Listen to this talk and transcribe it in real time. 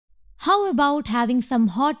How about having some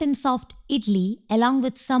hot and soft idli along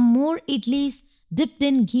with some more idlis dipped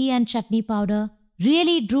in ghee and chutney powder?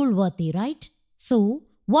 Really drool worthy, right? So,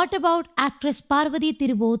 what about actress Parvathy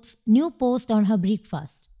Thiruvoth's new post on her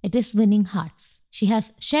breakfast? It is winning hearts. She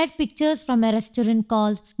has shared pictures from a restaurant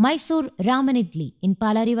called Mysore Ramen Idli in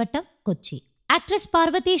Palarivattam, Kochi. Actress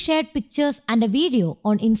Parvathi shared pictures and a video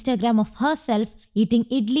on Instagram of herself eating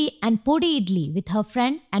idli and podi idli with her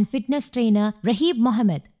friend and fitness trainer Rahib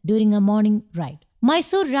Mohammed during a morning ride.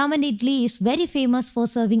 Mysore Ramen Idli is very famous for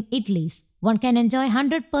serving idlis. One can enjoy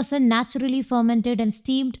 100% naturally fermented and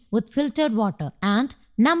steamed with filtered water and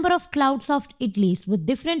number of cloud-soft idlis with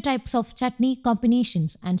different types of chutney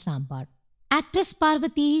combinations and sambar. Actress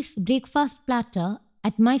Parvathi's breakfast platter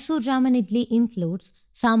at Mysore Ramen Idli includes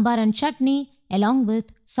sambar and chutney along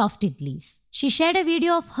with soft idlis. She shared a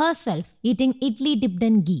video of herself eating idli dipped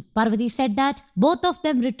in ghee. Parvathi said that both of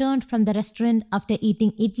them returned from the restaurant after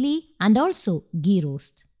eating idli and also ghee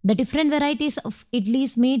roast. The different varieties of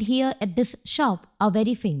idlis made here at this shop are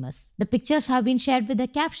very famous. The pictures have been shared with the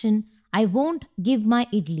caption, "I won't give my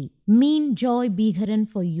idli. Mean joy bheegaran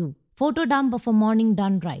for you." Photo dump of a morning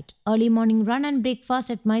done right. Early morning run and breakfast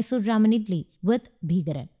at Mysore Ramen Idli with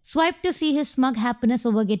bheegaran. Swipe to see his smug happiness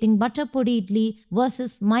over getting butter podi idli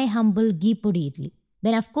versus my humble ghee podi idli.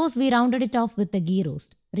 Then of course we rounded it off with the ghee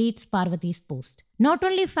roast, reads Parvathi's post. Not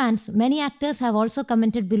only fans, many actors have also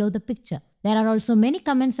commented below the picture. There are also many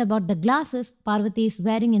comments about the glasses Parvathi is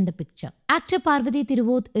wearing in the picture. Actor Parvathy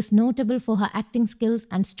Thiruvoth is notable for her acting skills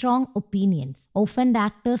and strong opinions. Often the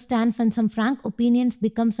actor's stance and some frank opinions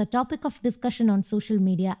becomes a topic of discussion on social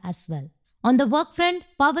media as well. On the work front,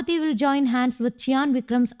 Parvathi will join hands with Chyan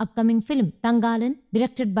Vikram's upcoming film, Tangalan,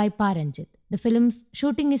 directed by Paranjit. The film's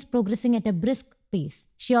shooting is progressing at a brisk pace.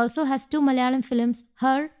 She also has two Malayalam films,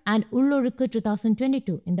 Her and Ullorukku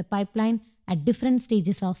 2022, in the pipeline at different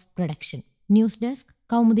stages of production. News Desk,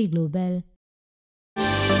 Kaumudy Global.